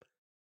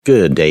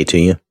Good day to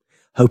you.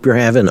 Hope you're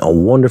having a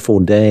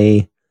wonderful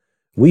day.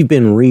 We've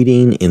been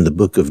reading in the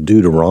book of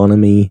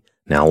Deuteronomy.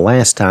 Now,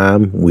 last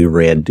time we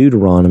read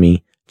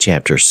Deuteronomy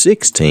chapter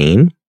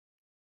 16,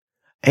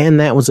 and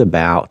that was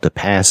about the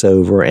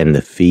Passover and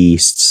the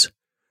feasts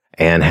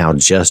and how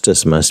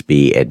justice must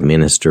be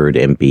administered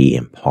and be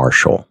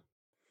impartial.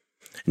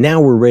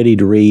 Now we're ready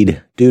to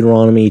read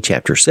Deuteronomy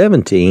chapter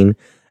 17,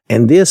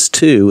 and this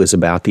too is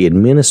about the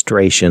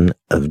administration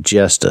of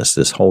justice,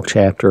 this whole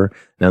chapter.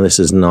 Now this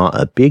is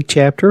not a big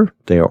chapter.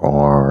 There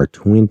are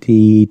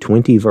 20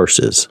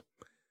 verses.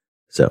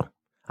 So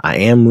I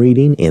am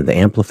reading in the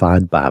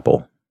Amplified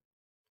Bible.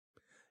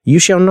 You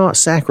shall not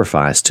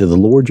sacrifice to the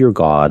Lord your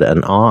God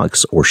an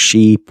ox or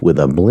sheep with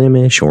a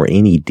blemish or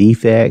any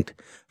defect,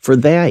 for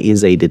that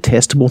is a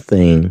detestable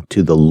thing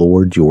to the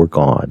Lord your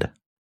God.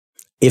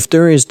 If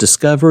there is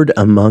discovered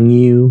among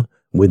you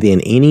within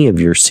any of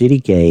your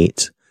city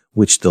gates,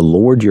 which the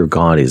Lord your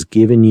God has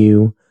given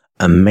you,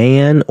 a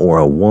man or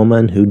a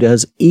woman who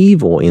does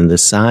evil in the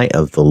sight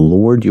of the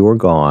Lord your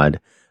God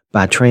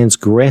by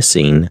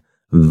transgressing,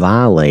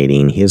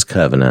 violating his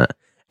covenant,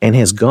 and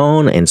has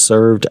gone and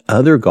served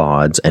other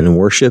gods and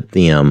worshipped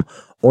them,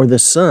 or the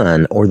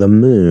sun, or the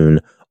moon,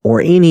 or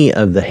any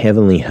of the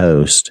heavenly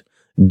host,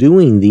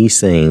 doing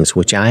these things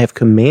which I have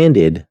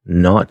commanded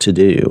not to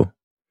do.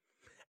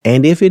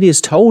 And if it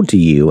is told to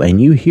you, and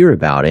you hear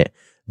about it,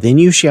 then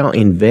you shall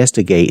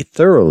investigate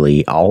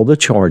thoroughly all the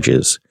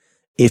charges.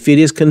 If it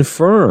is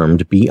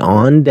confirmed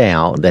beyond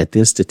doubt that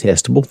this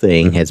detestable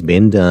thing has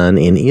been done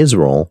in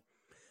Israel,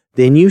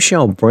 then you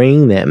shall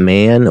bring that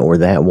man or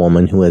that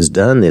woman who has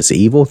done this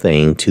evil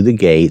thing to the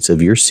gates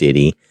of your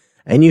city,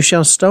 and you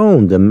shall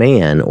stone the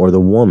man or the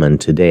woman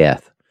to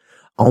death.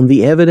 On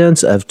the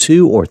evidence of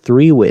 2 or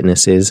 3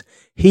 witnesses,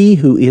 he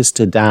who is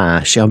to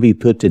die shall be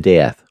put to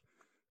death.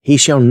 He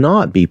shall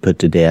not be put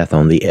to death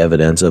on the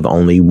evidence of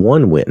only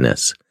 1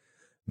 witness.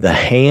 The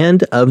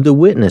hand of the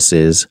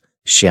witnesses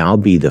shall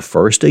be the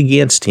first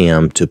against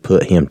him to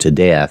put him to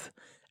death,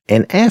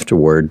 and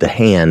afterward the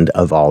hand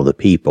of all the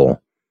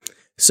people.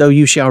 So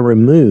you shall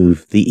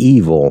remove the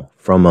evil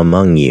from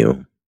among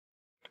you.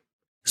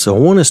 So I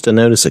want us to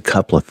notice a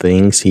couple of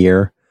things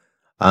here.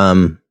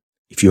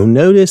 If you'll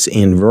notice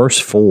in verse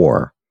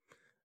 4,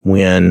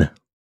 when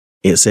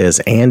it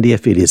says, and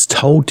if it is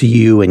told to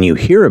you and you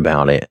hear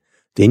about it,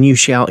 then you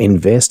shall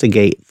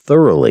investigate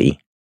thoroughly.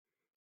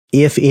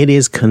 If it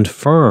is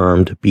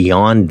confirmed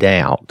beyond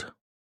doubt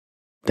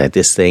that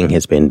this thing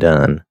has been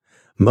done.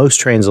 Most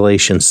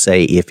translations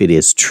say if it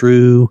is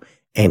true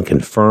and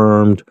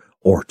confirmed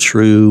or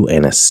true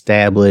and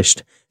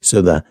established.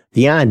 So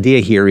the idea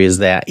here is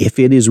that if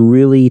it is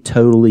really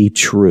totally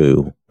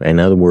true, in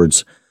other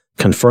words,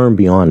 confirmed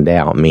beyond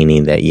doubt,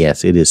 meaning that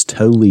yes, it is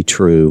totally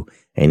true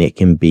and it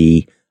can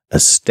be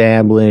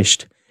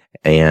established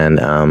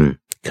and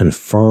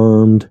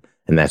confirmed.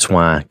 And that's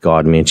why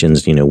God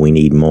mentions, we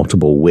need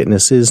multiple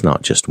witnesses,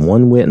 not just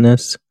one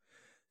witness.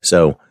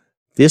 So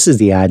this is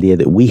the idea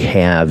that we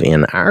have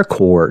in our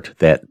court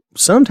that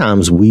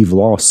sometimes we've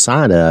lost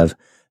sight of,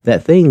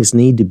 that things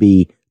need to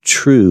be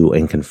true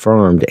and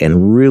confirmed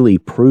and really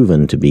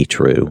proven to be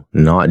true,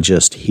 not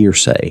just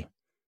hearsay.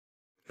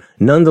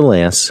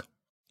 Nonetheless,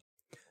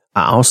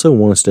 I also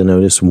want us to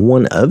notice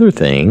one other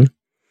thing.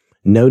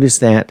 Notice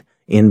that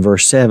in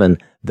verse 7,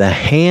 the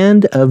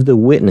hand of the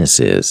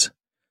witnesses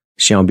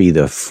shall be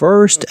the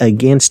first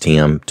against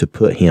him to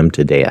put him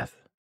to death,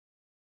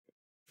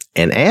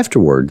 and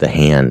afterward the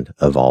hand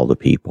of all the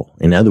people.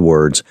 In other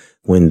words,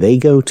 when they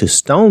go to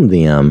stone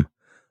them,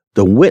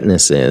 the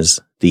witnesses,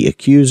 the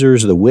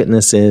accusers, the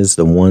witnesses,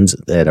 the ones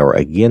that are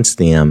against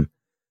them,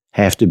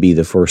 have to be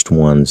the first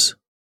ones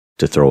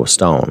to throw a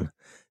stone.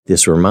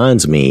 This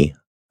reminds me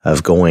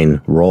of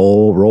going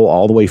roll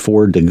all the way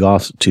forward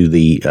to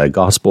the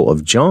Gospel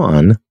of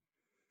John.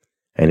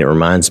 And it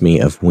reminds me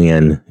of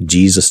when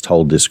Jesus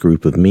told this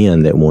group of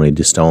men that wanted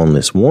to stone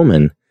this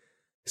woman,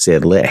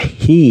 said, let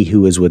he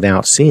who is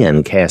without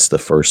sin cast the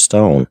first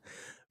stone.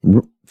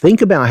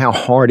 Think about how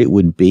hard it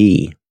would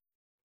be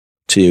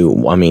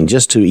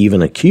just to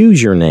even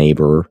accuse your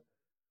neighbor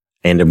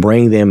and to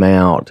bring them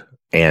out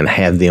and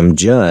have them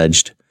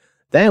judged.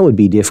 That would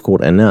be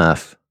difficult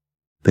enough.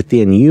 But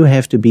then you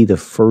have to be the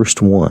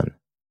first one.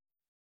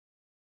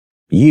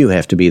 You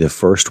have to be the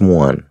first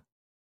one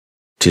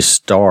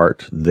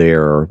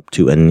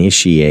to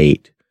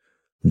initiate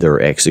their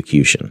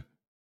execution.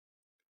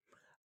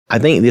 I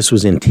think this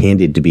was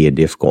intended to be a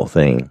difficult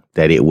thing,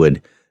 that it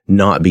would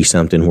not be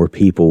something where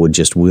people would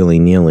just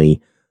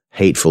willy-nilly,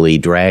 hatefully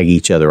drag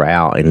each other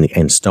out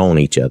and stone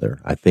each other.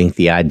 I think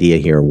the idea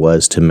here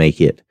was to make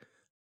it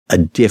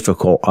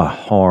a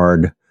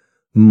hard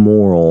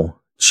moral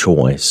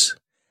choice,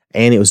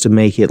 and it was to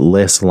make it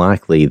less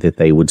likely that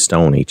they would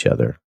stone each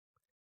other.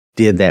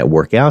 Did that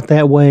work out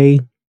that way?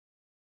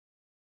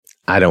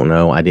 I don't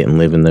know. I didn't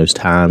live in those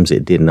times.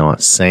 It did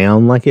not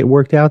sound like it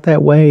worked out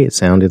that way. It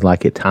sounded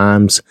like at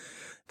times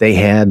they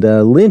had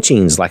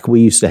lynchings like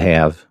we used to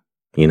have,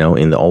 in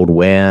the Old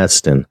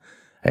West and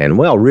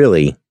well,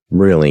 really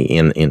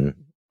in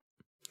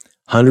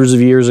hundreds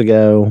of years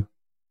ago,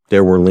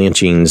 there were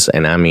lynchings,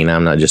 and I mean,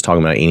 I'm not just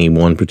talking about any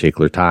one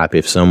particular type.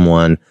 If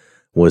someone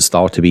was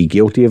thought to be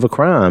guilty of a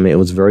crime, it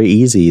was very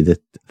easy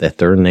that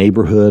their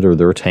neighborhood or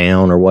their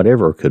town or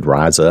whatever could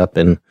rise up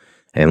and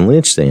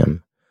lynch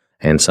them.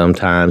 And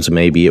sometimes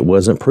maybe it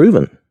wasn't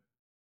proven.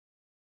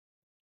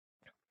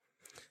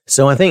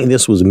 So I think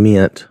this was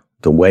meant,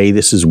 the way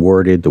this is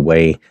worded, the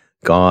way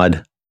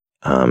God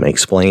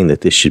explained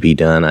that this should be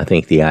done, I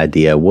think the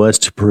idea was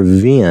to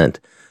prevent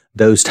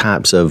those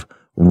types of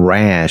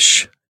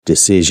rash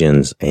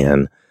decisions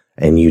and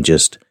you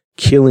just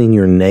killing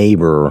your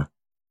neighbor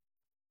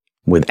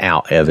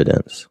without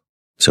evidence.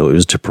 So it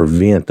was to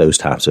prevent those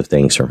types of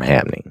things from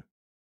happening.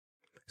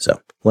 So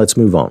let's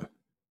move on.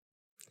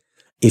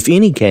 If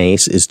any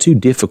case is too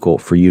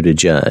difficult for you to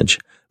judge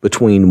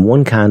between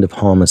one kind of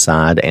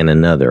homicide and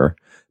another,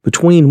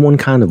 between one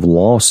kind of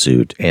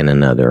lawsuit and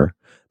another,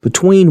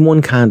 between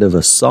one kind of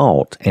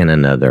assault and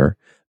another,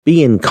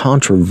 being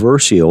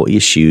controversial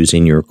issues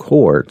in your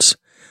courts,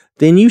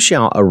 then you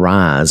shall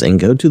arise and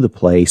go to the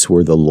place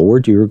where the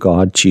Lord your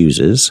God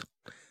chooses.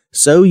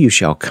 So you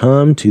shall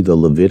come to the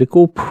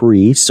Levitical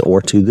priest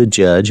or to the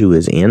judge who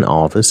is in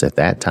office at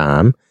that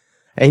time,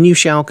 and you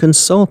shall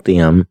consult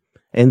them,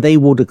 and they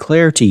will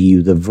declare to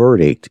you the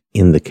verdict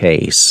in the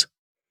case.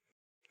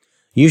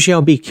 You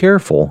shall be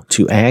careful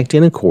to act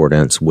in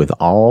accordance with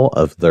all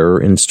of their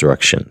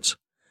instructions.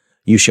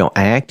 You shall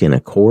act in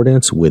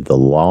accordance with the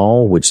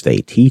law which they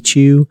teach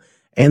you,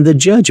 and the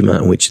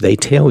judgment which they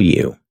tell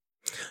you.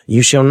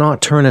 You shall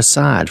not turn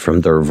aside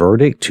from their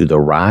verdict to the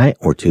right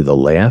or to the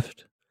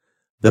left.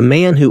 The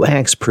man who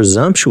acts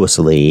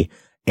presumptuously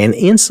and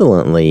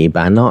insolently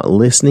by not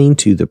listening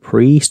to the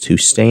priest who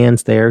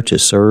stands there to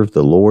serve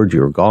the Lord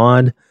your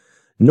God,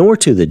 nor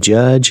to the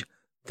judge,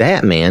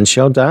 that man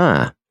shall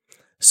die.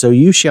 So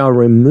you shall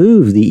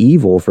remove the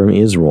evil from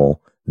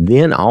Israel.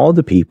 Then all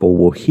the people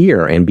will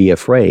hear and be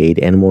afraid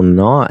and will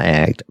not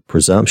act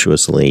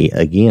presumptuously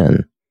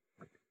again.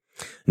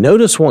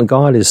 Notice what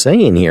God is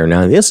saying here.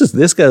 Now,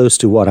 this goes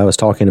to what I was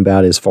talking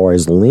about as far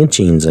as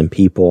lynchings and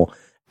people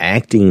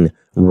acting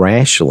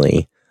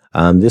rashly.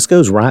 This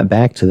goes right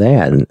back to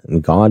that.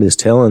 And God is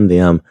telling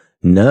them,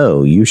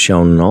 no, you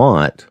shall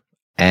not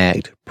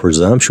act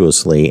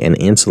presumptuously and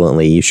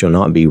insolently. You shall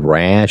not be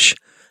rash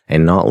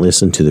and not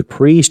listen to the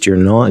priest. You're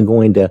not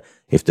going to,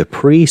 if the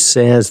priest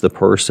says the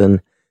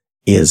person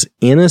is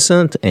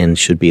innocent and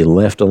should be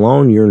left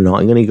alone, you're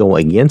not going to go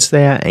against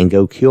that and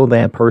go kill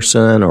that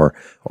person or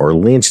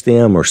lynch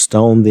them or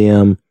stone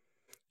them.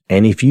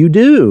 And if you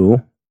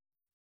do,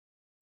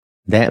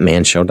 that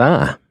man shall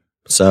die.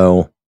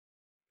 So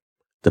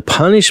the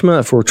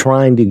punishment for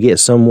trying to get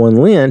someone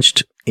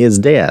lynched is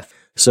death.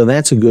 So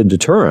that's a good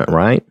deterrent,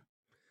 right?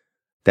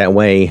 That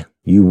way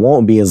you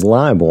won't be as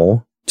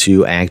liable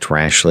to act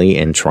rashly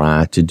and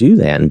try to do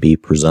that and be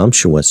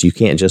presumptuous. You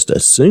can't just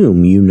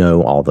assume you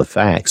know all the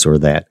facts or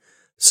that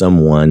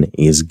someone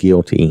is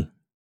guilty.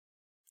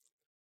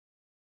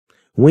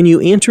 When you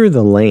enter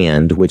the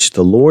land which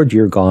the Lord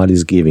your God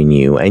is giving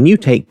you, and you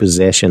take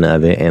possession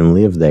of it and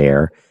live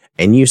there,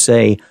 and you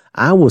say,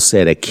 I will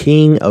set a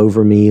king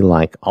over me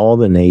like all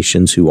the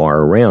nations who are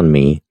around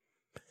me,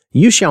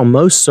 you shall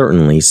most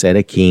certainly set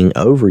a king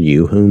over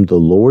you whom the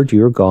Lord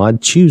your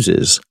God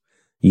chooses.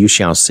 You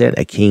shall set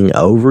a king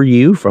over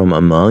you from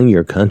among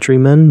your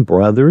countrymen,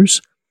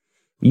 brothers.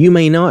 You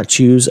may not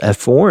choose a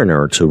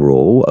foreigner to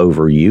rule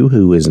over you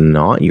who is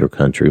not your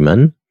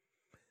countryman.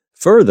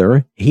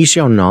 Further, he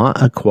shall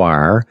not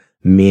acquire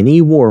many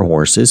war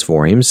horses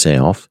for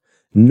himself,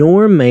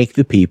 nor make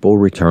the people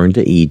return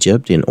to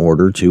Egypt in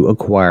order to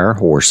acquire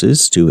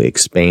horses to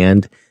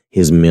expand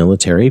his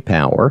military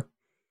power.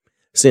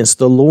 Since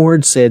the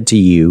Lord said to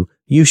you,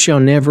 you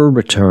shall never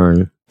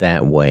return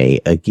that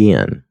way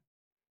again.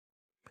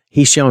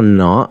 He shall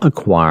not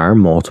acquire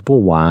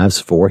multiple wives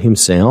for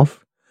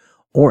himself,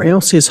 or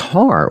else his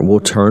heart will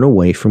turn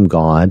away from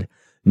God,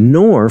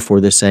 nor for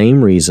the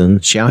same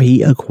reason shall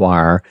he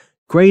acquire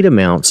great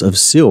amounts of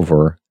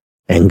silver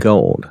and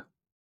gold.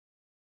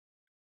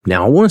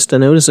 Now, I want us to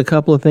notice a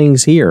couple of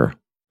things here.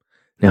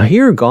 Now,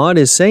 here God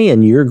is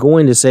saying you're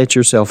going to set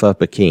yourself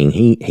up a king.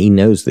 He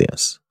knows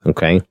this,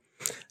 okay?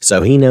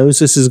 So he knows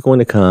this is going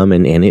to come,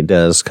 and it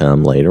does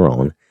come later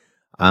on.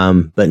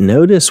 But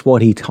notice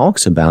what he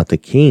talks about the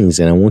kings,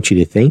 and I want you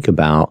to think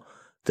about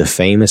the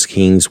famous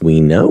kings we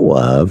know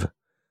of.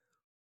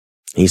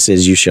 He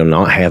says, you shall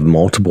not have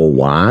multiple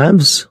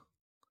wives.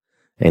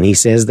 And he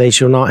says they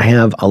shall not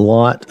have a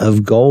lot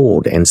of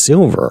gold and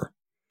silver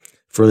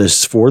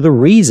for the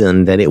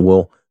reason that it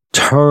will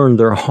turn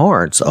their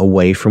hearts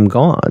away from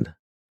God.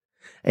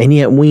 And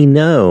yet we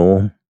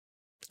know,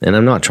 and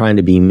I'm not trying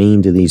to be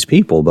mean to these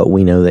people, but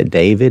we know that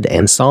David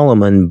and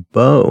Solomon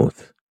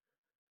both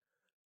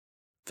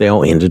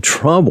fell into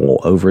trouble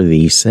over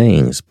these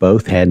things.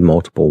 Both had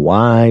multiple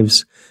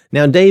wives.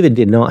 Now, David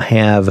did not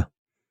have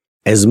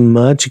as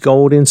much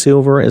gold and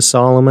silver as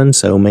Solomon,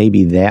 so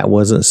maybe that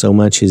wasn't so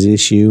much his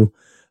issue.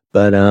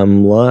 But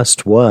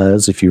lust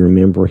was, if you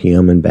remember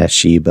him and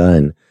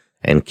Bathsheba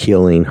and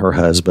killing her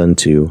husband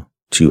to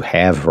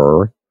have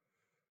her.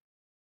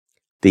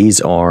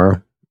 these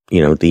are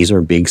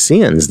big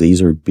sins.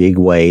 These are big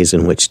ways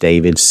in which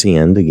David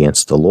sinned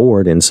against the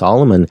Lord. And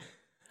Solomon,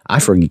 I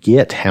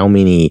forget how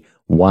many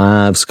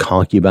wives,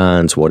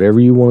 concubines, whatever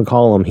you want to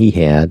call them, he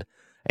had.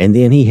 And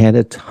then he had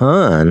a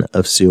ton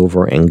of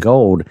silver and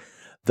gold.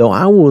 Though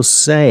I will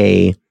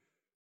say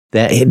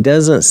that it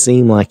doesn't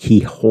seem like he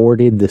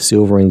hoarded the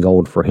silver and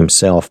gold for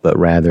himself, but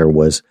rather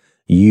was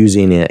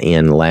using it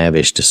in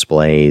lavish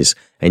displays.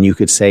 And you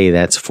could say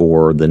that's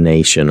for the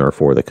nation or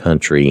for the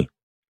country.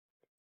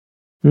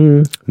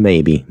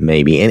 Maybe.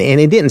 And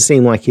it didn't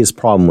seem like his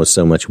problem was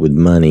so much with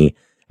money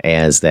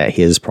as that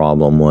his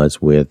problem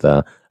was with,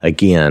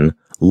 again,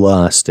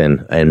 lust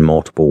and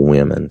multiple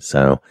women.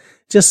 So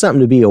just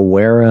something to be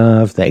aware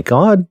of, that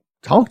God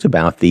talked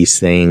about these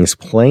things,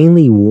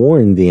 plainly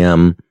warned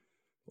them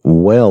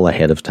well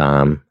ahead of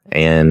time,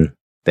 and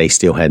they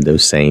still had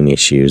those same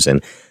issues.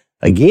 And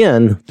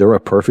again, they're a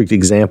perfect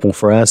example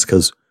for us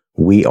because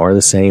we are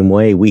the same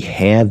way. We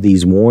have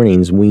these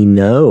warnings. We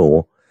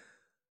know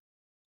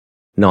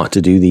not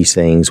to do these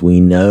things. We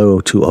know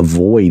to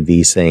avoid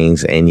these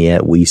things, and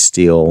yet we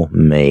still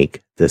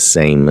make the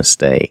same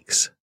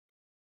mistakes.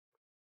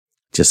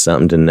 Just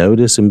something to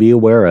notice and be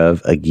aware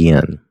of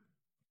again.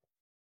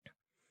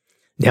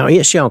 Now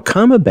it shall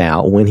come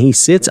about when he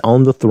sits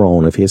on the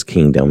throne of his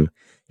kingdom,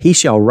 he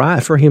shall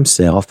write for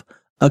himself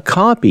a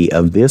copy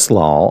of this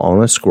law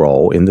on a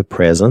scroll in the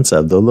presence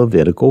of the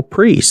Levitical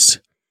priests.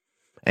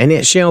 And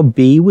it shall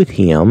be with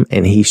him,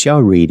 and he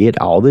shall read it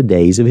all the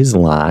days of his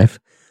life,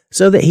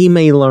 so that he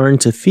may learn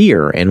to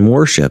fear and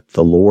worship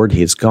the Lord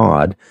his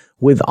God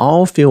with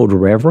all filled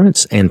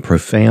reverence and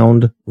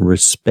profound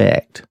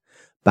respect,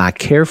 by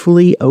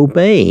carefully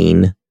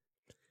obeying,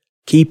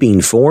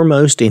 keeping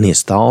foremost in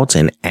his thoughts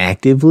and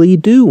actively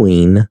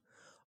doing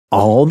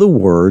all the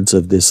words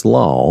of this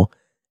law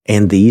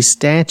and these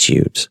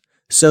statutes,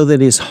 so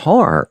that his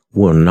heart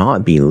will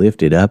not be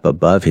lifted up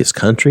above his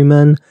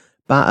countrymen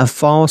by a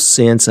false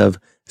sense of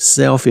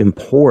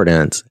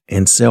self-importance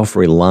and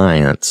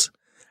self-reliance,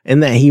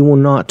 and that he will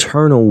not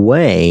turn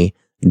away,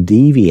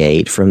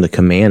 deviate from the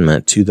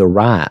commandment to the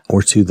right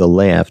or to the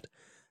left,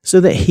 so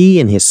that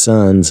he and his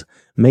sons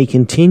may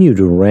continue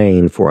to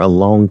reign for a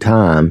long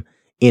time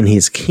in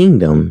his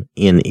kingdom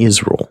in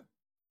Israel.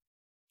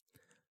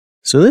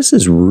 So this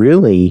is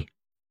really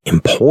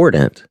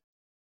important.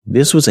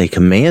 This was a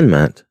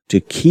commandment to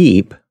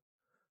keep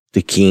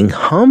the king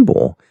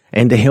humble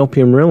and to help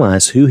him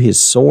realize who his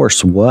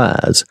source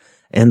was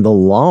and the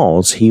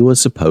laws he was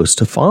supposed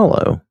to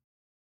follow.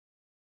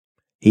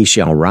 He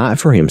shall write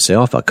for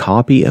himself a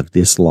copy of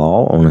this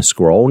law on a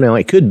scroll. Now,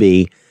 it could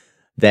be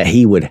that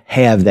he would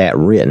have that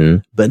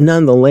written, but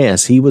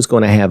nonetheless, he was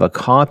going to have a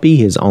copy,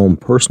 his own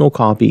personal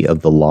copy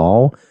of the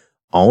law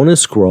on a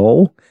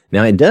scroll.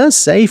 Now, it does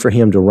say for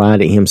him to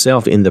write it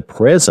himself in the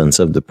presence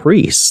of the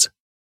priests.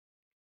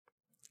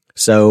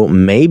 So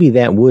maybe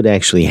that would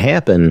actually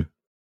happen.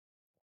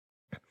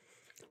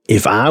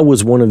 If I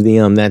was one of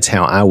them, that's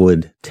how I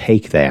would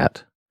take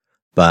that.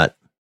 But,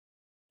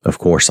 of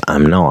course,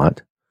 I'm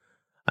not.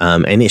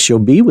 And it shall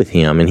be with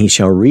him, and he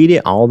shall read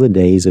it all the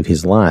days of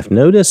his life.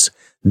 Notice,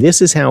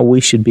 this is how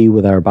we should be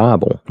with our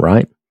Bible,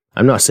 right?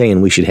 I'm not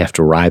saying we should have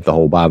to write the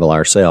whole Bible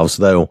ourselves,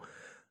 though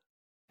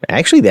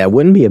actually that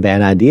wouldn't be a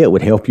bad idea. It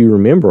would help you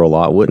remember a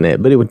lot, wouldn't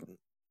it? But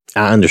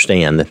I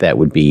understand that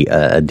would be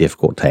a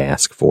difficult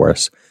task for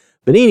us.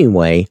 But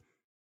anyway,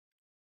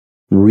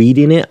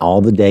 reading it all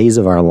the days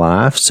of our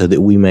life so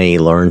that we may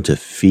learn to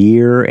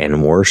fear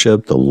and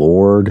worship the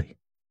Lord,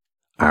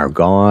 our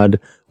God,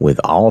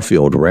 with all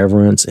filled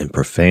reverence and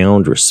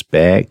profound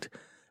respect,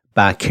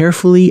 by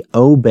carefully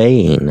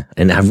obeying.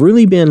 And I've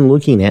really been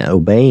looking at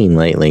obeying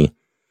lately.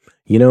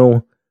 You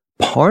know,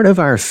 part of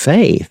our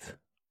faith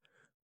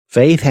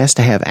has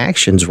to have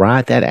actions,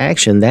 right? That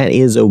action, that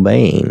is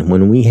obeying.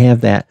 When we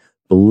have that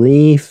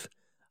belief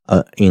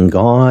in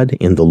God,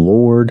 in the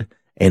Lord,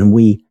 and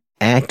we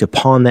act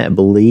upon that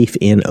belief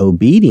in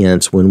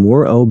obedience when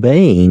we're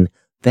obeying,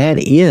 that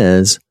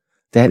is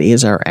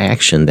our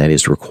action that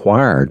is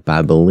required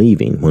by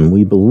believing. When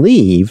we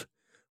believe,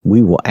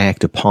 we will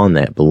act upon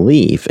that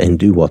belief and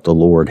do what the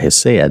Lord has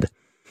said.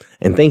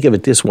 And think of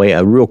it this way,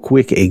 a real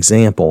quick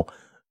example.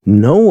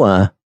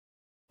 Noah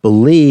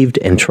believed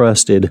and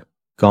trusted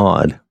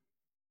God.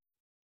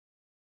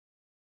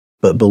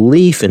 But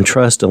belief and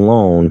trust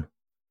alone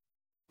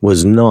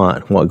was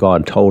not what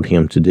God told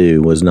him to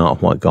do, was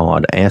not what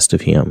God asked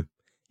of him.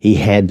 He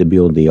had to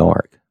build the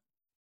ark.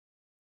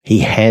 He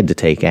had to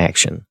take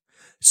action.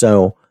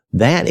 So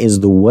that is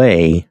the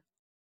way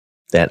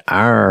that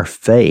our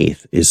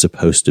faith is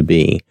supposed to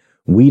be.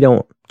 We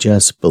don't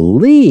just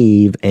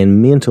believe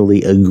and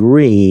mentally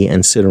agree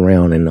and sit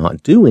around and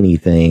not do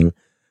anything.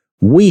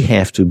 We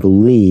have to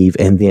believe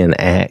and then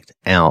act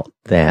out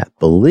that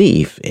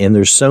belief. And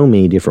there's so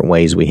many different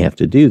ways we have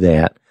to do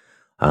that.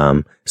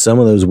 Some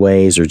of those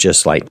ways are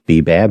just like be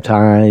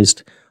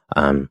baptized,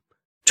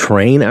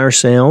 train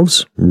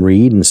ourselves,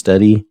 read and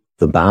study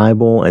the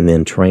Bible, and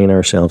then train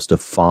ourselves to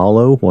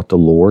follow what the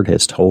Lord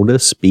has told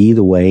us, be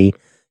the way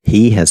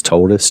He has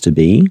told us to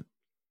be.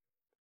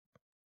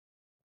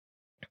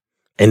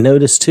 And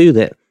notice too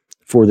that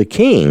for the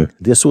king,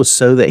 this was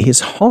so that his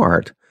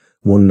heart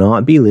will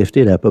not be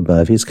lifted up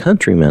above his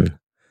countrymen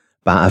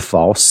by a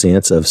false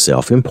sense of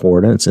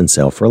self-importance and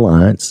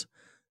self-reliance,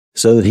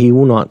 so that he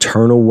will not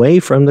turn away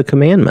from the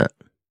commandment.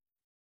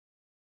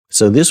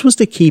 So this was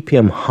to keep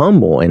him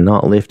humble and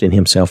not lifting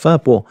himself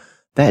up. Well,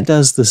 that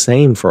does the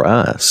same for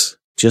us.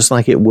 Just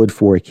like it would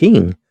for a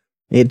king,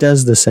 it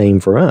does the same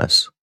for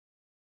us.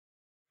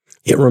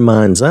 It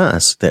reminds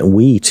us that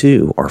we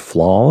too are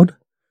flawed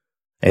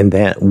and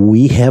that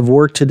we have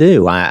work to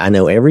do. I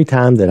know every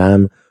time that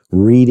I'm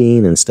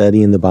reading and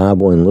studying the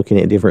Bible and looking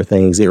at different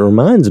things, it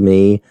reminds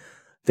me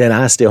that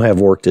I still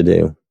have work to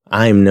do.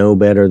 I am no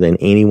better than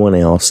anyone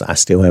else. I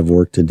still have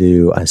work to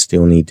do. I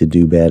still need to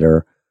do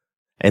better.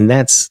 And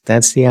that's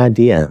the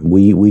idea.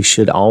 We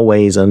should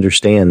always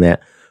understand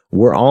that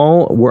we're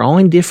all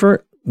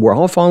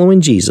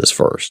following Jesus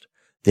first.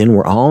 Then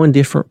we're all in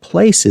different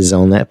places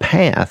on that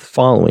path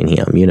following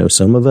him. You know,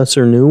 some of us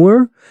are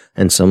newer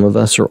and some of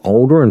us are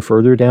older and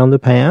further down the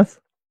path.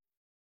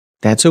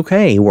 That's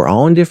okay. We're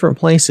all in different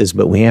places,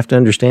 but we have to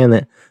understand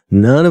that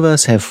none of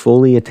us have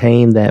fully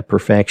attained that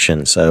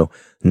perfection. So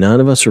none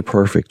of us are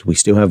perfect. We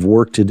still have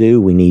work to do.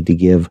 We need to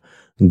give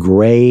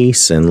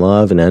grace and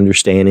love and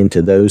understanding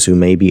to those who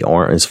maybe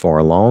aren't as far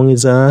along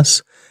as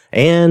us.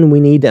 And we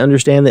need to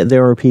understand that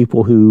there are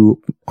people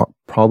who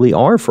probably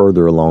are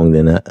further along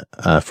than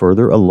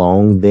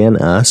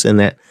us, and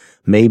that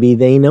maybe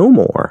they know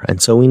more.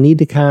 And so we need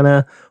to kind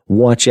of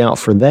watch out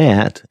for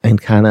that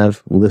and kind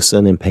of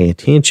listen and pay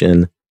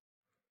attention.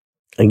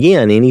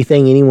 Again,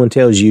 anything anyone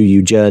tells you,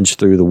 you judge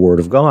through the Word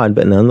of God,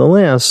 but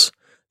nonetheless,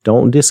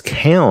 don't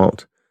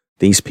discount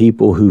these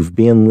people who've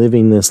been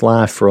living this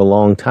life for a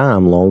long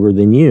time, longer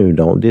than you.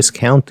 Don't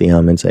discount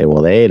them and say,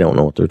 well, they don't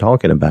know what they're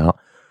talking about.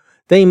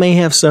 They may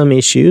have some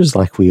issues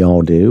like we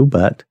all do,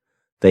 but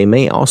they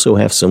may also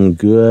have some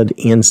good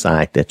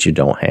insight that you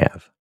don't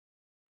have.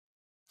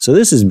 So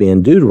this has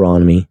been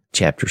Deuteronomy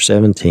chapter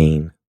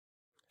 17.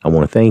 I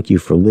want to thank you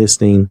for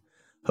listening.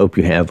 Hope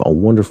you have a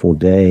wonderful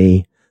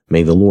day.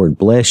 May the Lord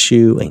bless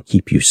you and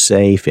keep you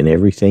safe in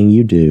everything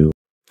you do.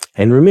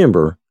 And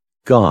remember,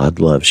 God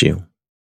loves you.